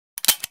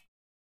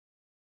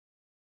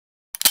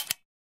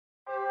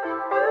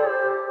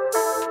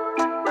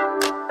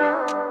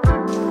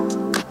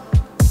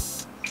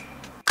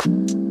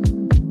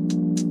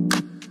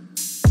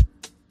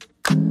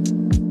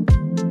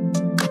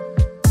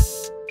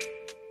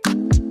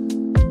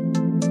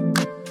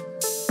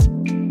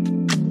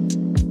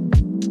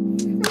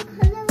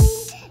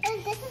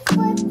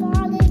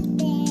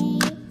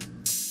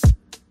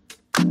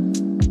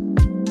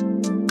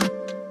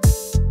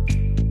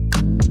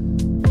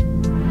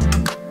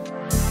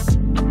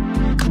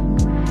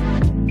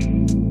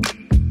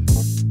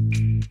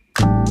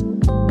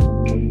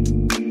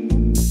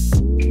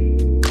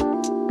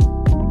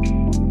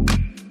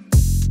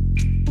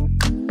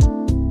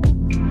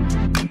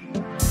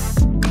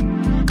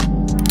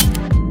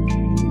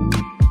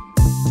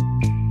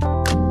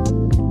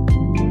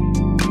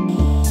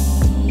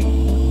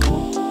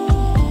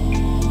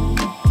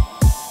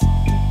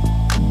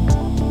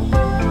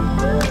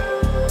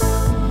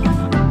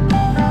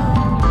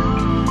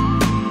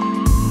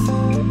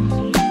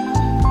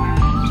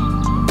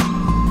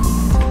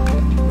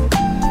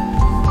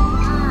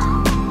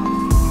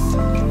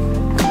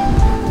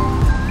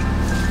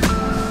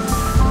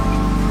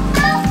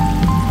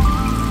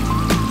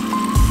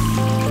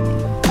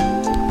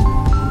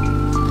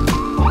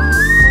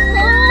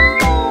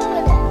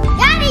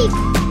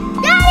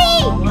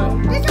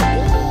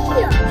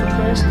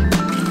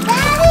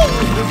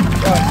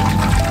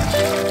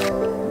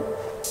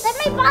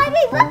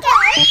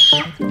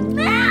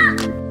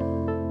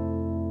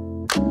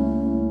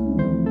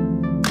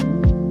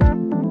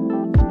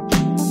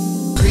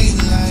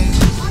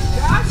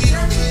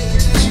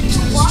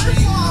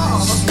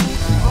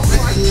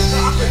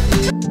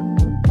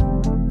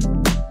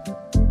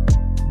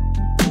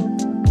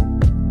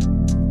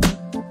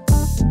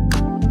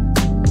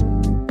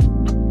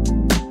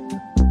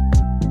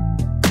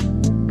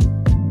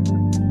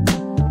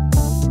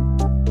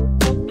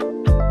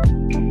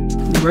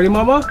ready,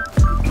 mama?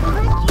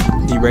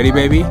 You ready,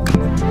 baby?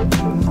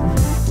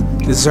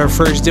 This is her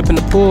first dip in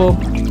the pool.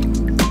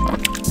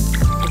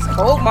 It's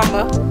cold,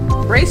 mama.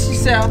 Brace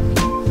yourself.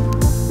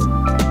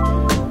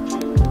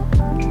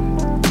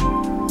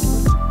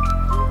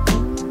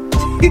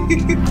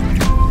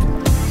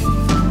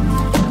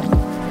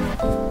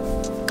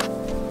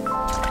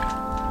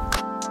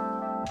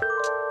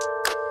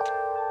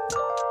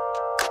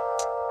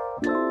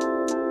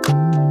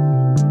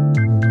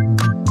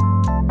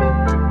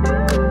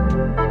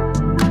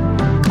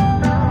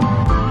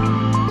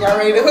 Y'all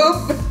ready to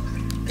hoop?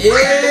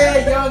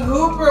 Yeah, young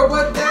hooper,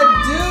 what that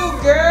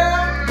do,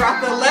 girl?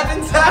 Brought the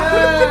 11s I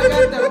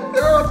out. got the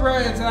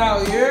girlfriends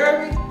out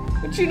here.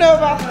 What you know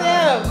about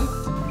them?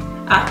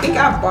 I think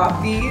I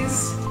bought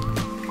these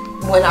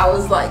when I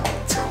was like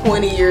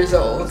 20 years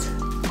old.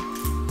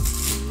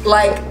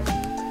 Like,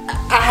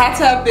 I had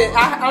to have been,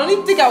 I don't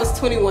even think I was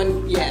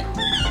 21 yet.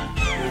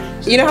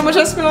 You know how much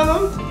I spent on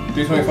them?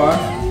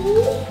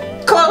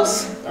 $325?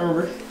 Close. I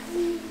remember.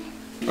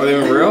 Are they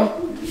even real?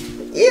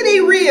 Yeah, they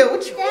real.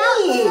 What you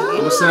mean? I'm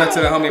gonna send that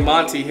to the homie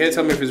Monty. He'll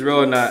tell me if it's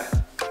real or not.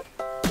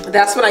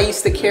 That's when I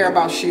used to care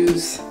about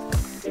shoes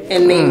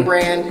and name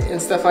brand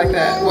and stuff like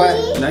that.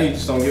 What? Now you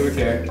just don't give a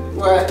care.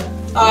 What?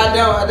 I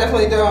don't. I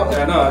definitely don't.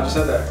 Yeah, I know. I just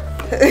said that.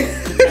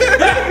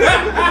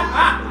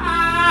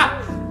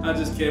 I'm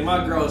just kidding.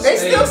 My girls. They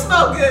still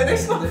smell good. They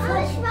smell good.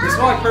 They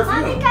smell like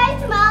perfume. Mommy, can I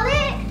smell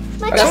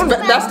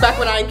it? That's back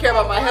when I didn't care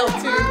about my health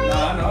too. Nah,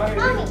 I know. I hear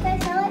you. Mommy, can I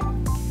smell it?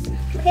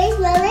 Can you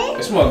smell it?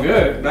 It smell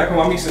good. Back when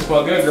my used to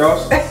smell good,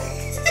 girls.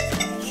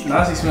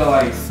 Now she smell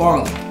like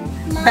funk.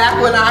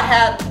 Back when I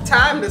had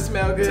time to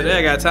smell good. Today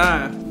I got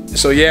time.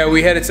 So yeah,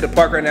 we headed to the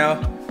park right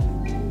now.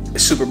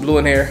 It's super blue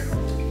in here.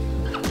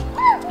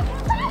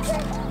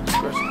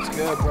 It's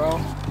good,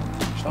 bro.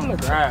 Show them the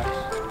grass.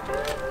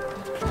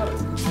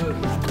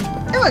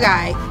 Look,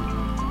 guy.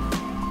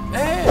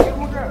 Hey, give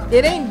them the grass.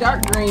 It ain't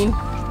dark green. I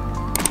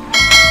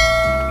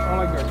don't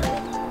like dark green.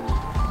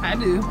 I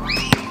do.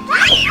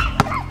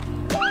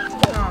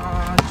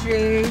 Aw,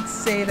 Jade,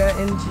 Seda,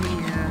 and Gia.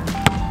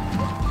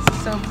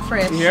 So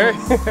precious. You hear it?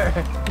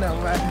 No,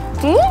 right?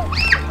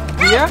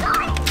 Yeah?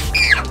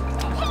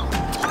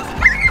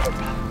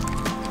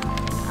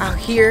 Out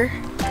here.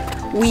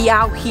 We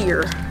out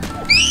here.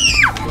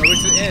 Well, we're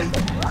to the end.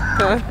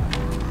 Huh?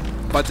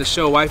 About to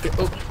show wife.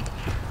 Oh.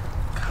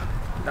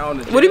 Down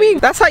the What do you mean?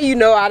 That's how you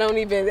know I didn't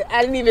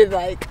even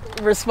like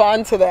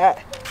respond to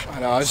that. I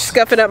know. It's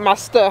Scuffing up my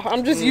stuff.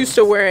 I'm just used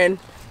to wearing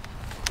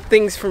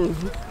things from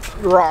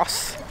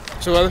Ross.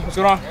 So what's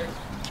going on?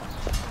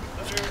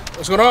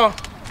 What's going on?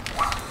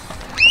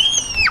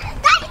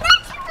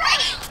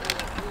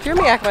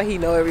 Jeremy act like he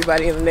know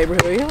everybody in the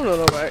neighborhood. He don't know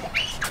nobody.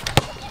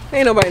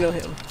 Ain't nobody know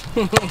him.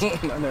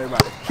 Not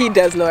everybody. He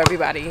does know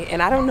everybody,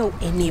 and I don't know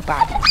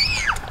anybody.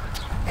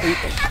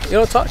 You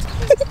don't talk?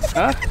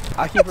 Huh?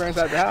 I keep her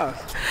inside the house.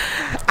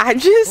 I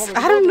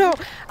don't know.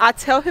 I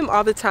tell him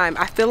all the time,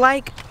 I feel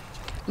like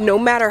no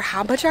matter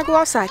how much I go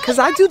outside, because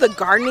I do the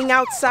gardening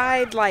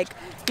outside, like,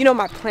 you know,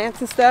 my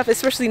plants and stuff,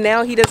 especially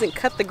now he doesn't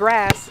cut the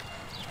grass.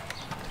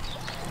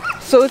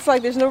 So it's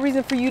like there's no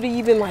reason for you to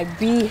even like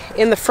be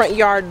in the front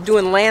yard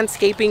doing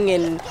landscaping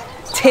and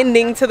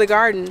tending to the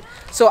garden.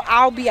 So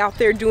I'll be out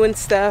there doing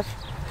stuff,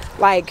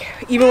 like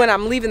even when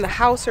I'm leaving the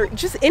house or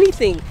just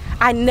anything.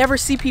 I never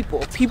see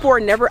people. People are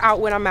never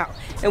out when I'm out.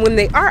 And when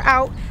they are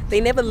out,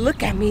 they never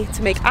look at me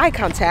to make eye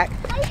contact.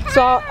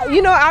 So,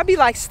 you know, I'll be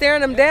like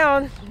staring them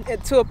down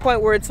to a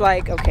point where it's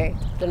like, okay,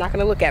 they're not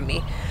gonna look at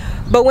me.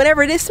 But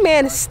whenever this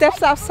man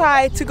steps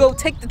outside to go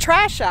take the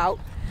trash out,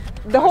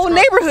 the whole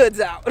neighborhood's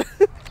out.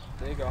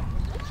 There you go.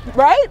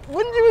 Right?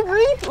 Wouldn't you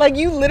agree? Like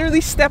you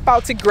literally step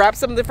out to grab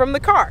something from the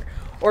car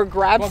or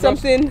grab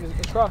something,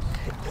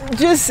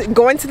 just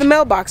going to the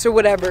mailbox or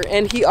whatever,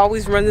 and he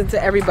always runs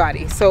into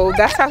everybody. So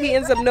that's how he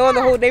ends up knowing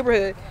the whole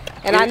neighborhood,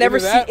 and I never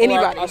see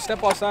anybody. I'll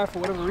step outside for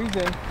whatever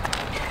reason,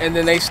 and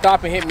then they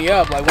stop and hit me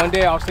up. Like one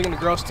day I was taking the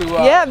girls to...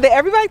 yeah,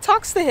 everybody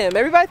talks to him.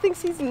 Everybody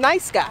thinks he's a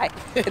nice guy.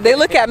 They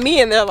look at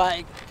me and they're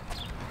like,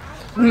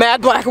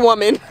 mad black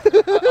woman.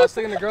 I was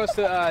taking the girls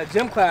to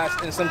gym class,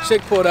 and some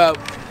chick pulled up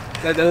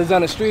that was on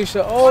the street. She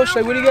said, oh,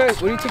 Shay, where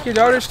do you take your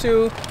daughters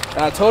to? And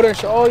I told her, and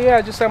she said, oh yeah,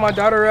 I just set my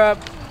daughter up.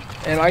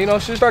 And you know,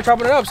 she started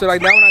chopping it up. So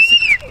like now when I see,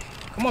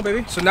 come on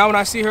baby. So now when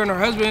I see her and her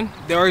husband,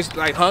 they always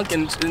like hunk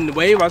and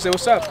wave. I say,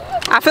 what's up?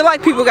 I feel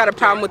like people got a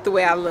problem with the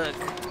way I look.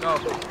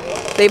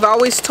 Oh. They've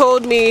always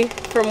told me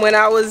from when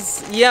I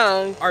was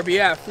young,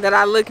 RBF. that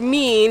I look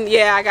mean.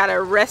 Yeah, I got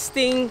a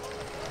resting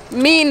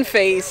mean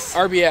face.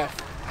 RBF.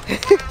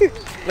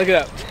 Look it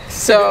up.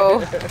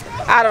 So,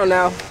 I don't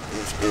know.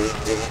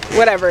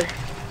 Whatever.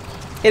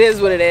 It is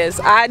what it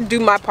is. I do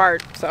my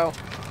part, so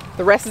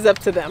the rest is up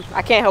to them.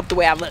 I can't help the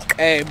way I look.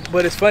 Hey,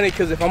 but it's funny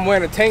because if I'm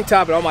wearing a tank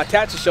top and all my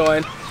tats are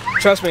showing,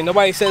 trust me,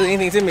 nobody says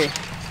anything to me.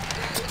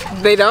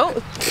 They don't?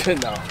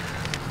 No.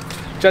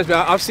 Trust me,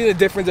 I've seen the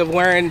difference of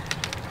wearing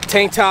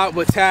tank top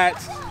with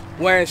tats,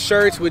 wearing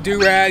shirts with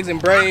do-rags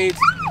and braids,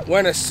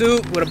 wearing a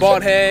suit with a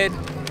bald head.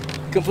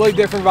 Completely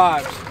different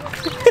vibes.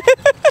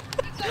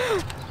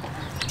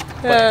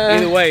 But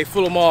either way,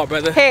 fool them all,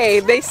 brother. Hey,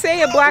 they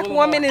say a black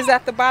woman is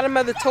at the bottom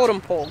of the totem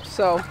pole,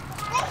 so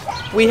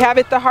we have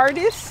it the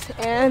hardest,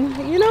 and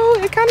you know,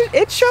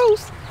 it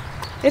shows.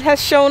 It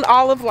has shown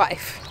all of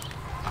life,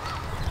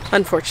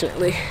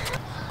 unfortunately.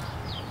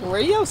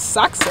 Where your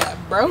socks at,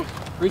 bro?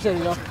 Reach in,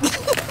 you know.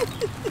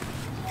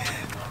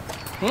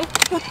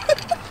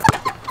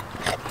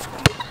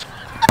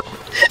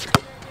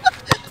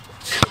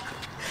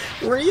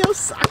 Where your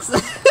socks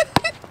at?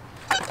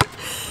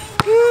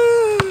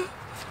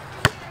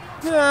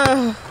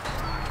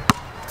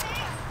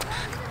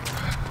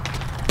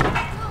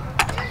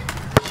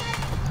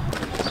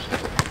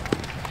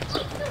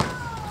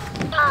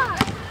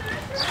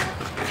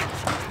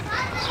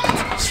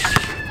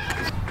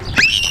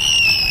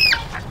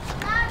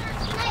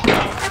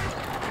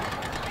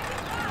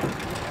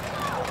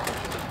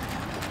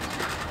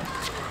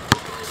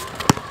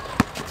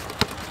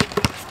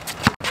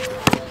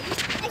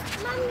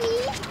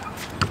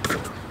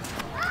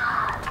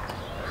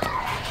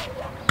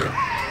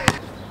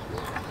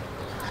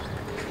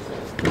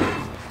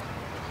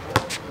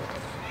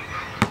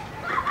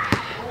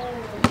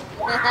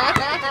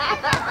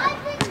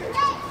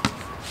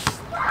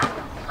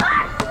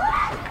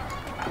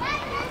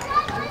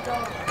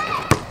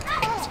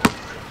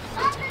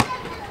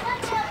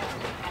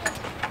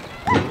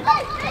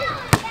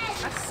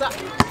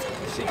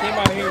 She came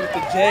out here with the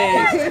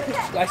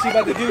J's, like she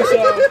about to do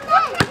something.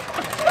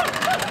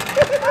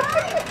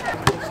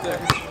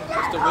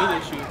 It's the weight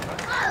issue.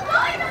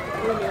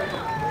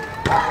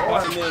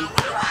 And then,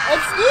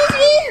 Excuse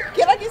me,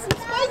 can I get some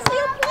spice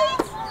here,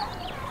 please?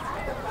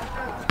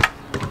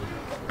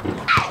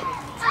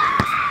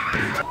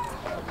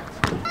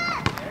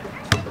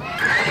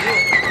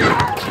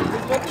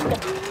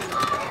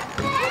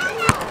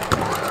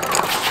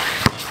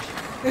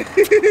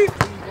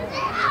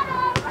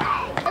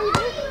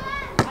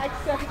 I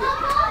accept it.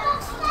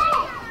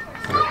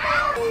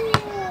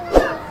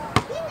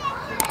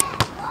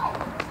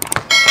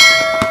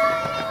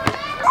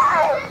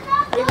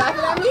 Are you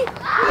laughing at me?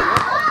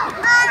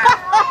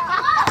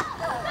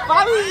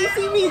 Finally, you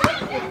see me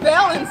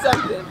failing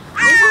something.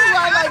 This is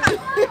why I like.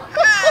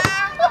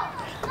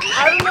 I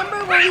remember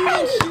when we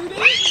went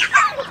shooting,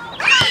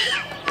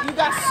 you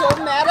got so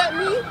mad at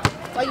me,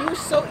 like you were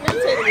so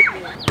irritated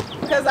with me.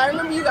 Because I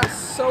remember you got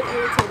so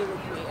irritated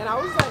with me, and I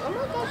was like, oh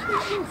my gosh,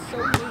 this thing is so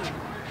mean.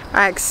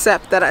 I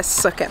accept that I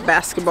suck at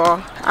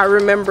basketball. I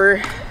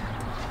remember,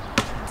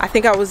 I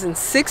think I was in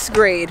 6th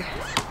grade.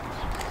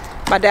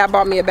 My dad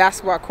bought me a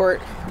basketball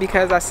court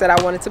because I said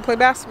I wanted to play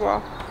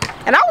basketball.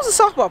 And I was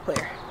a softball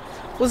player.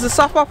 Was a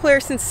softball player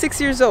since 6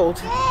 years old.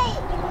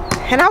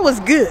 And I was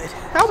good.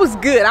 I was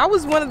good. I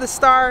was one of the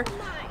star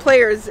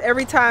players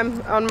every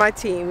time on my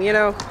team, you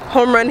know,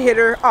 home run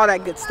hitter, all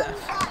that good stuff.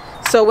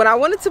 So when I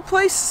wanted to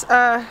play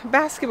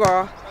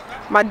basketball,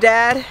 my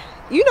dad,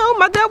 you know,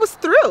 my dad was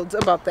thrilled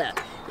about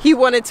that. He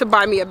wanted to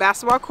buy me a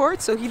basketball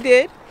court, so he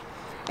did.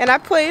 And I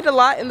played a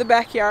lot in the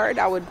backyard.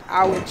 I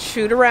would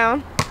shoot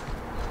around.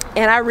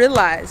 And I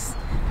realized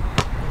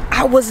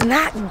I was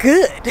not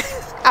good.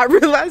 I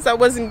realized I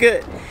wasn't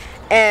good.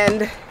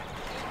 And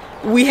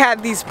we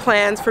had these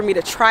plans for me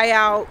to try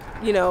out,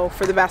 you know,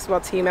 for the basketball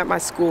team at my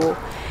school.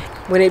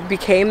 When it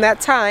became that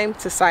time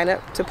to sign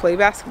up to play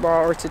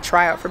basketball or to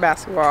try out for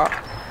basketball,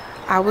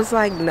 I was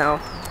like, no.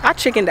 I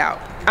chickened out.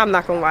 I'm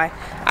not gonna lie.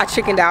 I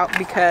chickened out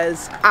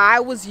because I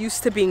was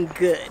used to being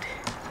good.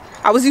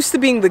 I was used to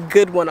being the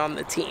good one on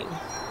the team.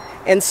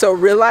 And so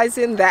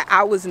realizing that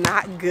I was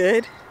not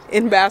good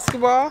in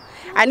basketball,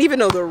 I didn't even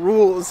know the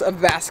rules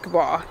of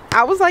basketball.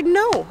 I was like,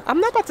 no, I'm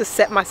not about to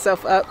set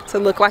myself up to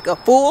look like a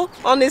fool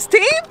on this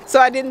team. So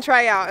I didn't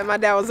try out, and my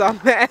dad was all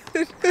mad.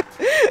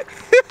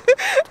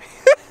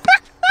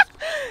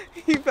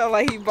 He felt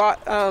like he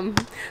bought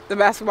the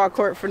basketball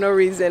court for no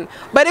reason,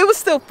 but it was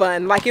still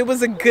fun. Like, it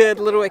was a good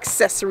little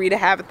accessory to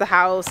have at the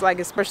house, like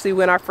especially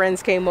when our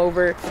friends came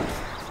over,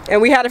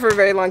 and we had it for a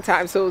very long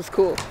time, so it was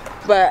cool.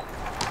 But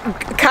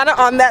kind of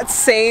on that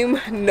same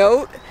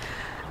note,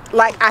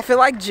 like, I feel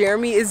like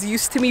Jeremy is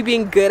used to me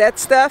being good at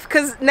stuff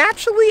because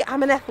naturally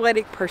I'm an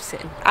athletic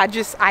person.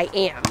 I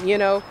am, you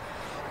know.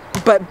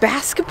 But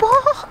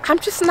basketball, I'm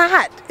just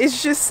not.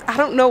 It's just, I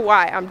don't know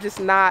why. I'm just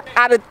not.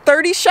 Out of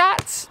 30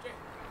 shots,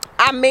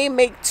 I may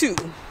make 2,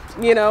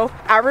 you know.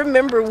 I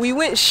remember we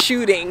went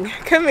shooting.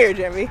 Come here,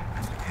 Jeremy.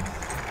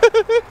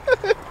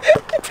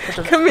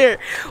 Come here.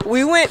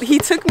 He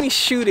took me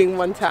shooting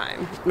one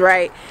time,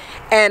 right?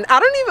 And I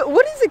don't even,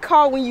 what is it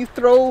called when you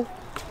throw,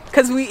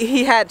 because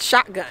he had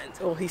shotguns.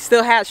 Well, he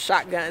still has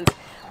shotguns.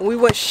 And we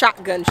went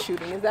shotgun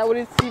shooting. Is that what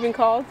it's even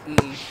called?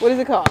 What is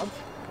it called?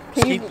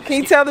 Can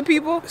you tell the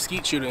people?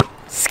 Skeet shooting.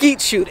 Skeet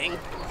shooting.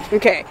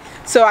 Okay.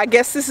 So I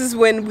guess this is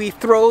when we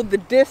throw the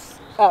disc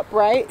up,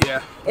 right?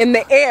 Yeah. In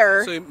the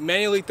air. So you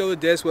manually throw the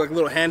disc with like a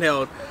little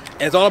handheld.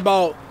 And it's all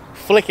about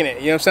flicking it.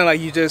 You know what I'm saying?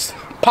 Like, you just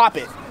pop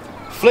it,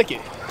 flick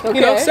it. Okay.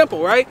 You know,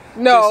 simple, right?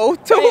 No.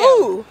 Just, to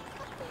who?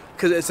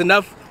 Because it's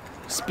enough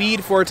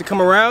speed for it to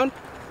come around,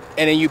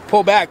 and then you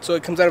pull back so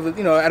it comes out of,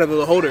 you know, out of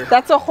the holder.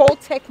 That's a whole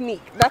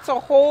technique. That's a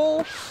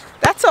whole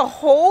That's a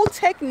whole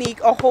technique,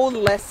 a whole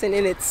lesson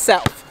in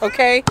itself,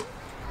 okay?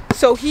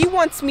 So he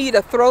wants me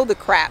to throw the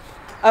crap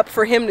up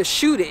for him to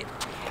shoot it.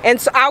 And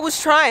so I was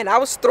trying. I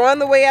was throwing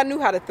the way I knew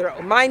how to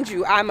throw. Mind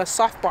you, I'm a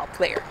softball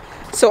player.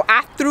 So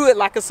I threw it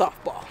like a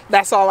softball.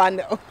 That's all I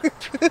know.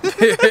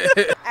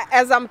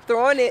 As I'm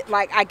throwing it,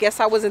 like, I guess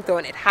I wasn't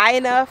throwing it high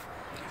enough.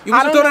 You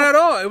wasn't throwing it at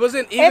all. It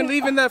wasn't even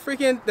leaving that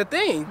freaking the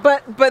thing.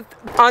 But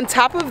on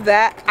top of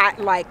that,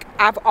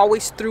 I've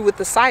always threw with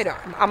the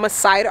sidearm. I'm a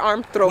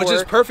sidearm thrower. Which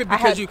is perfect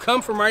because you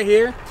come from right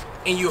here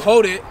and you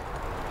hold it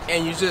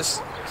and you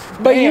just.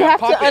 But you have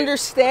to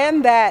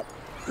understand that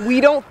we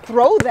don't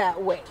throw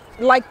that way.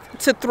 Like,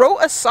 to throw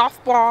a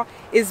softball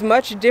is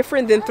much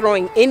different than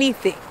throwing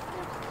anything.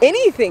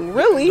 Anything,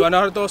 really. Do I know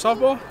how to throw a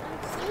softball?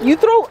 You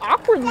throw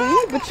awkwardly,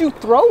 but you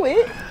throw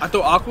it. I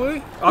throw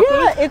awkwardly?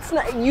 Yeah, it's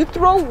not. You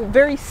throw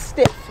very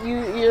stiff.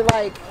 You're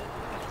like,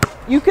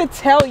 you could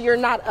tell you're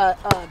not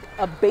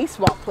a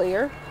baseball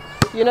player.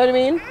 You know what I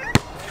mean?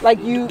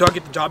 Like you. Do I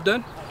get the job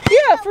done?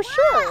 Yeah, for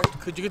sure.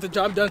 Could you get the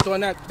job done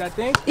throwing that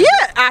thing? Yeah,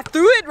 I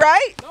threw it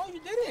right. No, you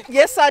didn't.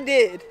 Yes, I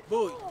did.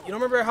 Boo, you don't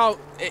remember how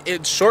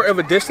it's short of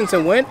a distance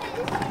and went?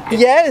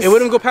 Yes. It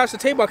wouldn't go past the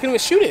table. I couldn't even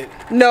shoot it.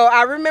 No,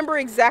 I remember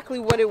exactly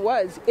what it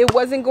was. It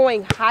wasn't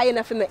going high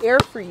enough in the air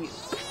for you.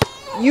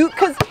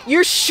 Because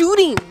you're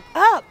shooting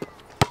up.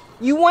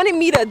 You wanted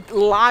me to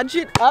lodge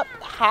it up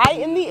high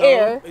in the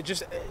air. It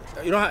just,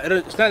 you know,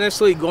 it's not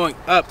necessarily going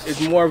up.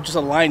 It's more of just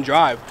a line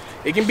drive.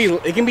 It can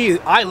be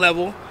eye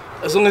level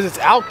as long as it's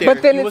out there.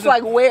 But then it's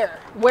like where?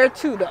 Where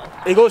to though?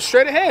 It goes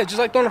straight ahead, just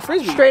like throwing a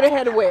frisbee. Straight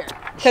ahead where?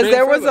 Because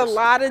there was a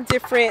lot of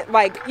different,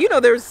 like, you know,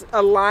 there's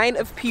a line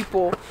of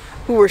people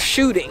who were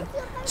shooting.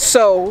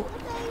 So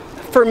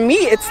for me,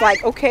 it's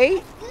like,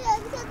 okay,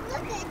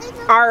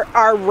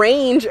 our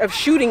range of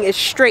shooting is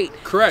straight.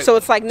 Correct. So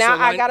it's like now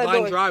I gotta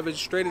line go. Drive is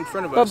straight in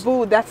front of us. But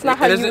boo, that's not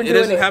how you were doing it. It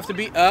doesn't have to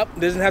be up.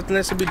 It doesn't have to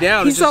necessarily be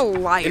down. He's a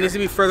liar. It needs to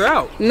be further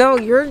out. No,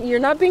 you're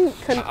not being.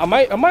 I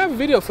might have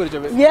video footage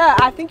of it. Yeah,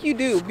 I think you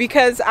do,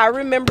 because I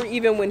remember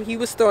even when he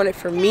was throwing it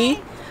for me,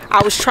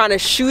 I was trying to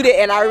shoot it,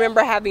 and I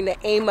remember having to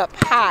aim up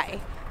high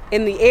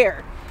in the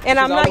air. And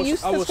I'm not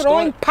used to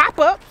throwing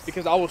pop-ups.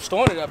 Because I was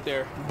throwing it up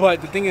there.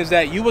 But the thing is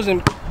that you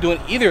wasn't doing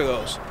either of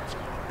those.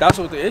 That's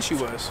what the issue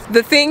was.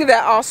 The thing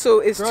that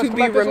also is to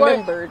be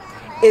remembered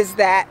is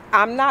that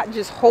I'm not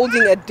just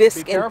holding a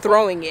disc and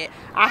throwing it.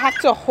 I have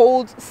to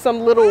hold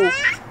some little,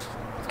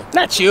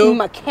 not you,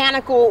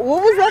 mechanical.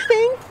 What was that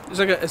thing?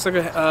 It's like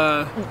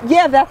a.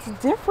 Yeah, that's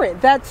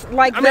different. That's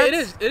like. I mean,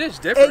 it is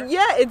different.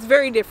 Yeah, it's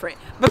very different.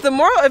 But the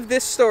moral of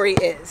this story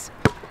is,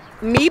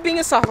 me being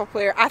a softball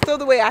player, I throw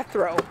the way I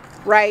throw.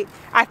 Right?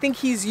 I think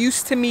he's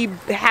used to me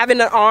having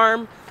an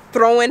arm,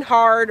 throwing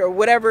hard or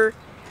whatever.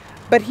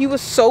 But he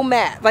was so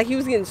mad. Like, he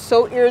was getting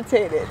so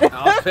irritated.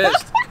 I was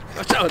pissed.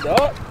 Watch out,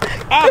 dog.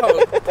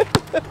 Ow.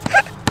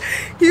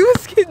 He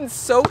was getting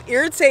so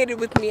irritated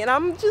with me. And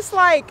I'm just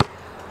like,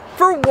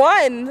 for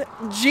one,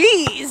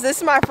 geez, this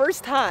is my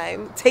first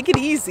time. Take it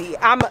easy.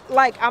 I'm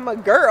a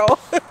girl.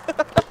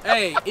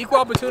 Hey, equal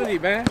opportunity,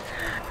 man.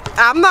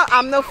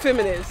 I'm no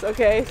feminist,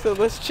 okay? So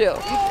let's chill.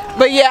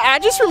 But yeah, I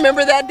just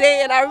remember that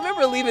day, and I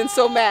remember leaving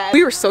so mad.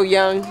 We were so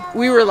young.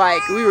 We were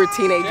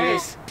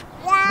teenagers.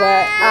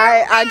 But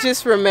I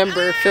just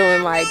remember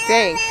feeling like,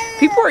 dang,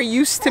 people are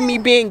used to me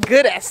being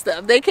good at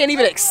stuff. They can't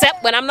even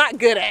accept when I'm not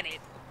good at it.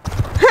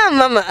 Huh,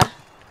 mama?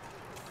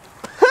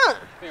 Huh?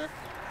 Here.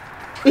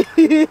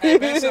 Hey,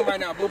 bet some right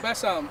now, boo. Bet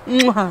some.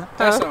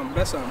 Bet some.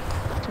 Bet some.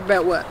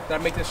 Bet what? Did I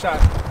make this shot?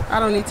 I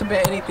don't need to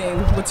bet anything.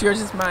 What's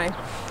yours is mine.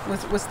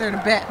 What's there to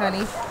bet, honey?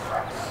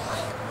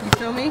 You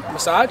feel me?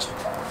 Massage?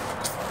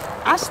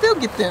 I still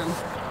get them.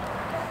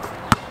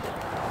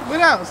 What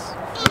else?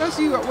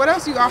 What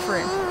else you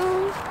offering?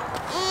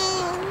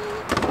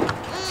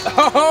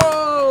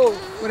 Oh!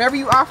 Whatever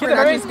you offering,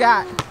 I just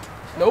got.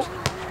 Nope.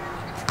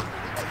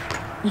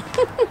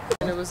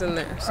 And it was in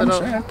there, so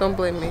don't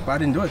blame me. But I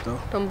didn't do it though.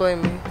 Don't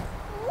blame me.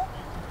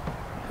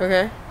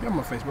 Okay? Get on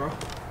my face, bro.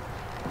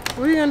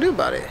 What are you gonna do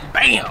about it?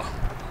 Bam!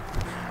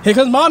 Here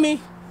comes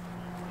mommy.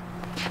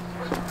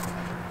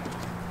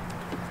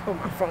 Oh,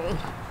 my phone.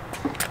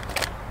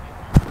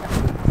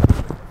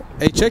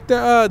 Hey, check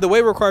the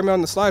weight requirement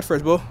on the slide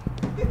first, bro.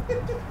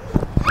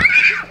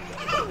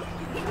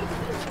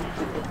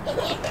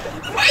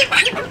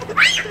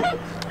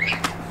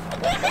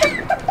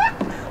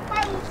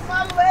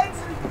 My legs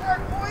are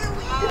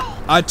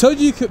oily. I told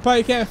you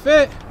probably can't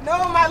fit.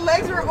 No, my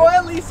legs were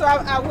oily, so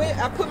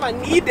I put my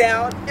knee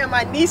down and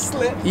my knee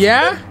slipped.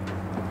 Yeah?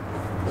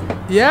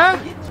 Yeah?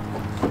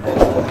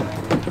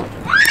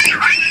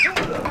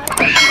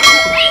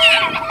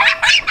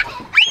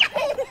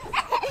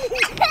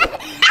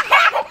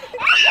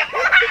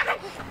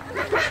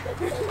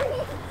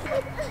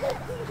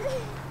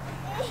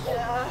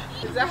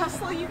 Is that how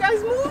slow you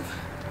guys move?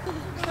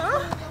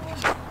 Huh?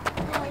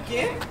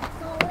 Again?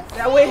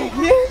 That way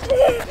again?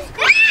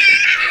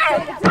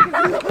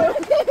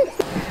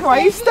 Why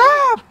you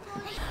stop?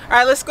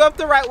 Alright, let's go up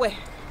the right way.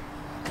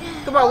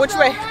 Come on, which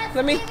way?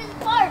 Let me.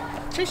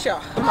 Trish,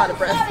 y'all, I'm out of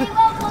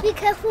breath. Be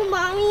careful,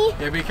 mommy.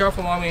 Yeah, be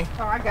careful, mommy.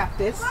 Oh, I got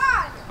this.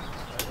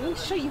 Let me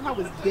show you how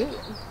it's doing.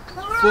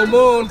 Full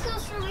moon.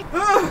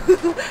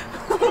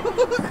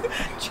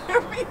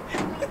 Jeremy,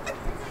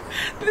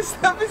 this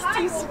stuff is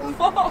too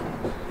small.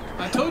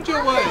 I told you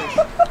it was.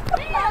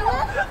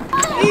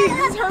 Please,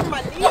 this hurt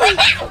my knees.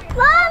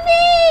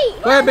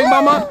 Mommy! Go ahead, Big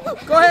Mama.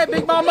 Go ahead,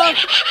 Big Mama.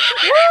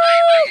 Woo!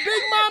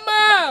 Big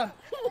Mama.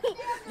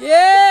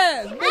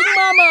 Yes, Big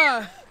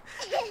Mama.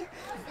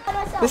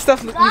 This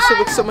stuff used to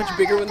look so much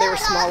bigger when they were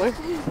smaller.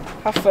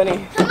 How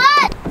funny. Come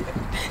on!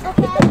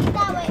 Okay, I'll get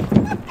that way.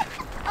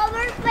 Oh,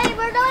 we're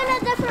going a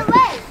different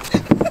way.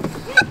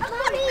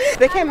 Mommy!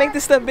 They can't make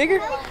this stuff bigger?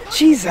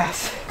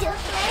 Jesus. Go.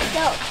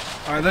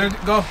 All right, let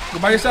it go. Go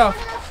by yourself.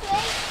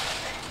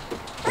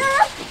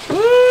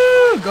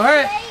 Woo! Go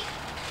ahead.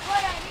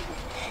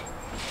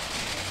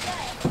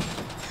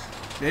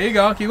 There you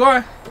go. Keep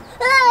going.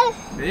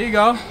 There you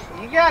go.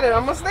 You got it.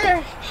 Almost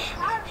there.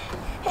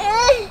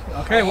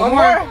 Okay, one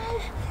more.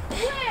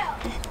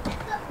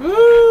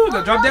 Woo!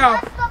 Go, drop down.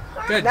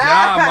 Good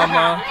job,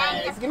 Mama.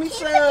 Nice. Give me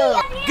some.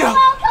 Go!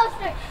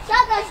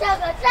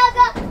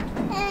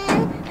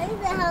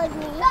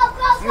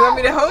 You want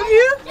me to hold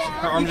you?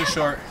 Her arms are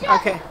short.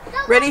 Okay.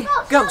 Ready?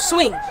 Go.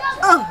 Swing.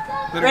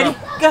 Let it Ready?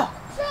 go.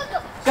 Go.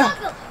 Go.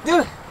 Do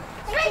it.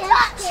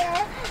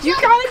 You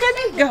got it,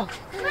 baby. Go.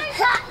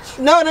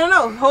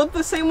 No. Hold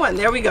the same one.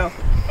 There we go.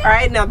 All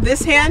right. Now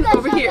this hand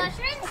over here.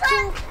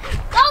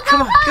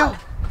 Come on. Go.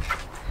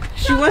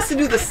 She wants to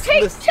do this.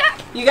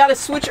 You got to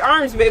switch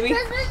arms, baby.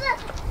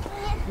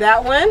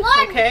 That one.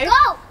 Okay.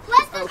 Go!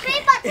 Press the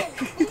screen button!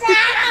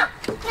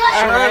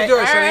 All right, do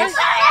it, Shanice.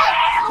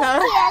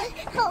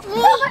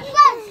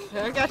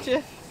 I got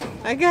you.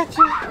 I got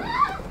you.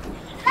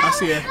 I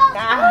see it. All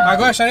right,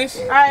 go ahead, Shanice.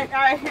 All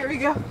right. Here we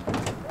go.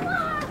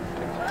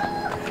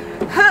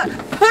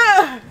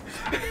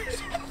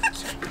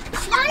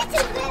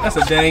 That's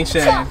a dang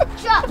shame.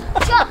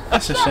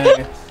 That's a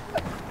shame.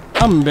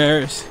 I'm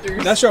embarrassed.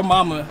 That's your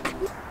mama.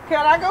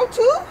 Can I go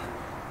too?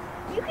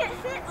 You can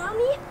fit,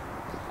 mommy.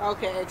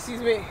 Okay, excuse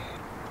me.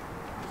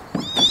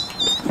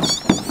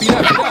 Feet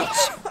up,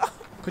 feet up.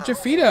 Put your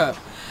feet up.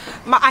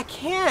 I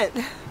can't.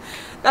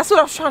 That's what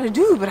I was trying to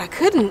do, but I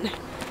couldn't.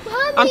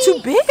 Mommy. I'm too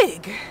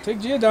big.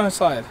 Take Gia down and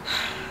slide.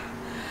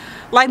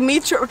 Like me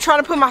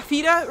trying to put my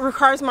feet up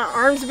requires my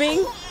arms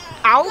being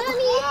out,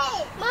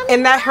 Mommy.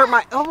 and that hurt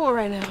my elbow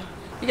right now.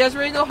 You guys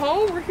ready to go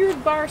home? We're here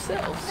by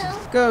ourselves.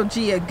 Go,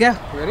 Gia, go.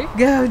 Ready?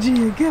 Go,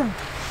 Gia, go.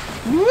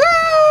 Woo!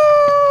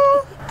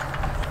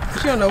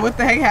 She don't know what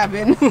the heck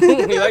happened.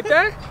 You like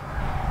that?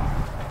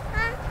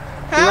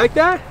 You like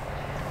that?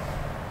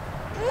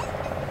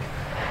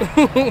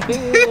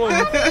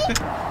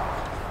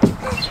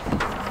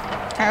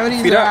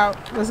 Coyotes Feet are up.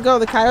 out. Let's go.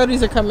 The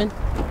coyotes are coming.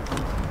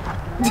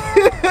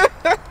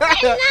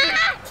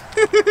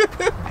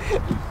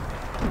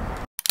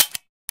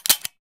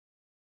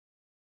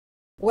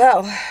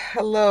 Well,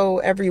 hello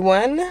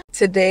everyone.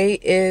 Today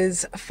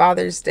is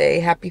Father's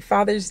Day. Happy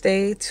Father's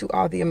Day to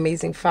all the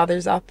amazing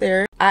fathers out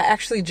there. I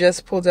actually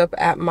just pulled up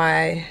at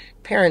my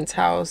parents'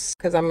 house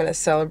because I'm going to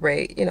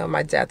celebrate,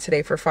 my dad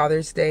today for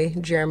Father's Day.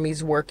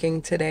 Jeremy's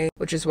working today,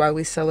 which is why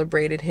we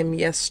celebrated him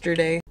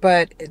yesterday.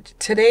 But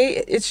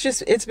today,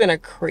 it's been a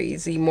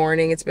crazy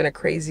morning. It's been a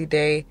crazy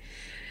day.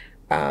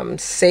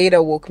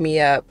 Seda woke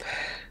me up.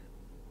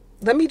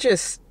 Let me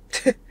just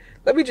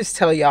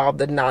tell y'all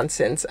the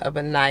nonsense of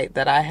a night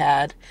that I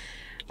had.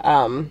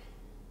 Seda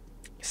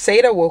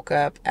woke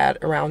up at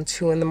around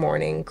 2 in the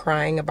morning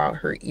crying about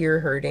her ear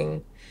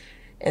hurting.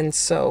 And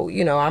so,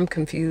 I'm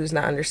confused,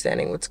 not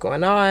understanding what's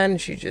going on.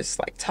 She just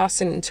like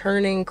tossing and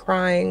turning,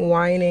 crying,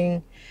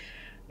 whining.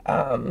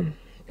 And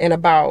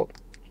about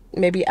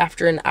maybe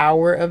after an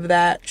hour of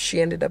that, she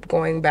ended up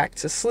going back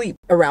to sleep.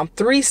 Around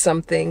 3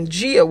 something,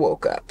 Gia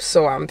woke up.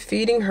 So I'm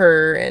feeding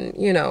her and,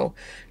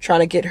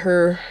 trying to get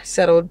her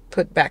settled,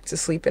 put back to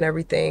sleep and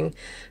everything.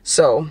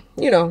 So,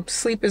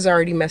 sleep is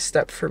already messed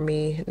up for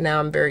me.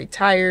 Now I'm very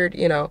tired,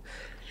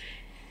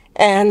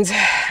 and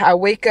I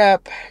wake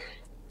up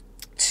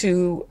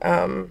to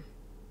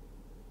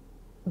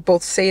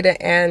both Seda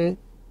and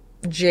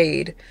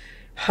Jade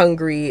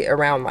hungry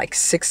around like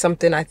 6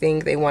 something. I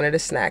think they wanted a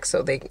snack,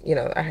 so they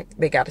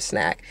got a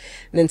snack.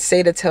 And then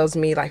Seda tells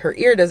me like her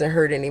ear doesn't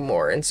hurt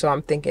anymore, and so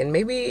I'm thinking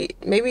maybe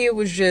it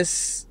was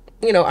just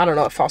I don't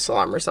know, a false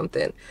alarm or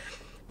something.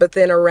 But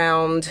then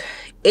around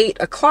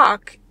 8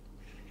 o'clock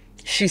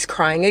she's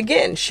crying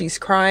again. She's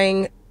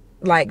crying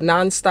like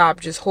nonstop,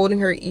 just holding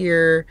her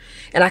ear,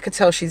 and I could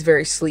tell she's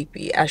very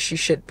sleepy, as she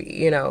should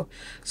be,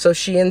 So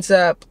she ends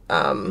up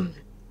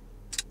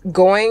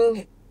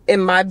going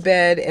in my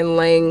bed and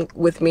laying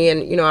with me,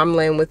 and I'm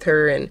laying with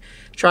her and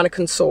trying to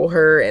console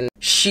her, and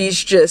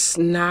she's just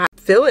not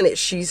feeling it.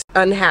 She's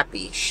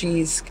unhappy.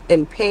 She's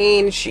in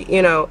pain.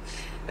 And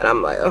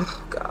I'm like,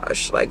 oh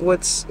gosh, like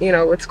what's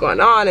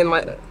going on? And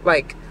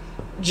like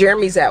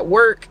Jeremy's at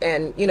work,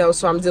 and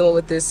so I'm dealing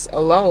with this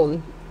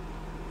alone.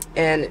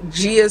 And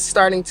Gia's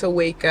starting to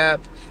wake up.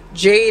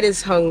 Jade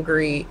is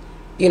hungry.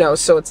 You know,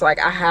 so it's like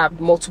I have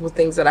multiple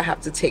things that I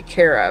have to take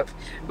care of.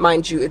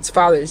 Mind you, it's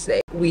Father's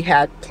Day. We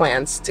had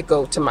plans to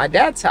go to my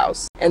dad's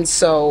house. And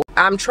so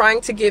I'm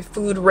trying to get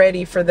food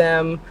ready for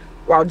them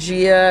while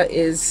Gia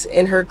is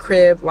in her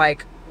crib,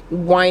 like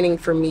whining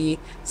for me.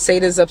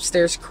 Sada's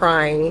upstairs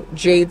crying.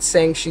 Jade's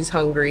saying she's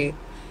hungry.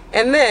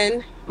 And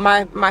then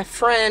my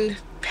friend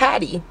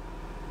Patty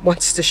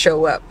wants to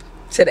show up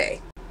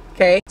today.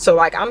 Okay, so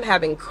like I'm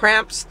having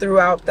cramps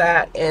throughout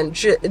that, and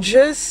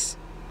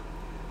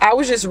I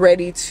was just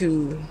ready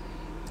to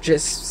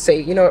just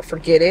say, you know what,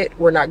 forget it.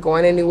 We're not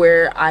going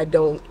anywhere. I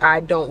don't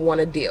want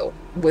to deal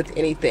with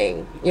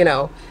anything, you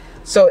know.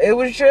 So it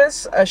was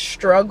just a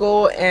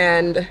struggle,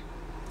 and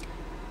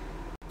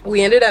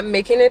we ended up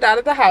making it out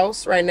of the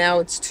house. Right now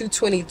it's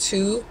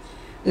 2:22,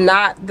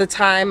 not the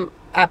time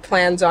I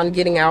planned on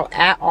getting out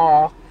at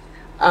all.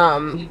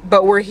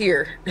 But we're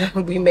here.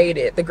 We made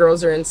it. The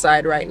girls are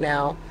inside right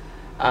now.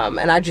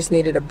 And I just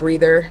needed a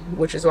breather,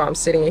 which is why I'm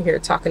sitting in here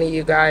talking to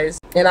you guys.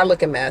 And I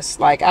look a mess.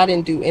 Like, I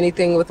didn't do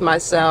anything with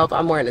myself.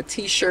 I'm wearing a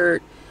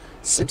t-shirt,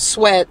 some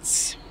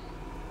sweats.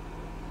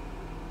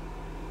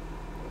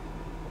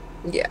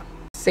 Yeah.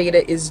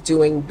 Sada is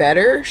doing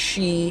better.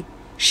 She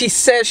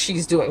says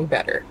she's doing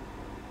better.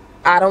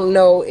 I don't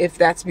know if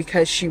that's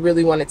because she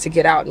really wanted to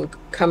get out and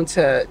come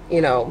to,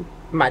 you know,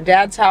 my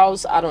dad's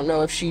house. I don't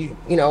know if she,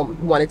 you know,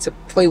 wanted to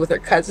play with her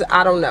cousin.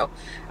 I don't know.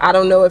 I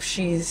don't know if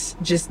she's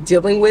just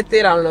dealing with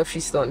it. I don't know if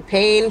she's still in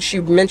pain. She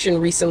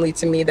mentioned recently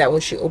to me that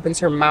when she opens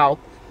her mouth,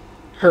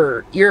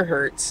 her ear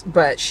hurts,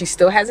 but she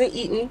still hasn't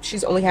eaten.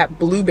 She's only had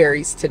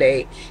blueberries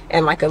today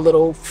and like a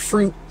little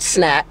fruit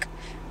snack.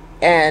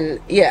 And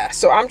yeah,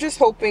 so I'm just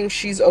hoping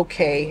she's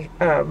okay.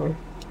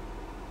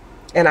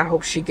 And I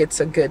hope she gets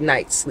a good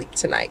night's sleep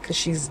tonight, because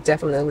she's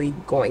definitely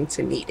going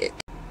to need it.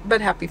 But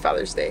happy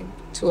Father's Day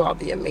to all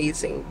the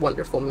amazing,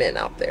 wonderful men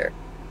out there.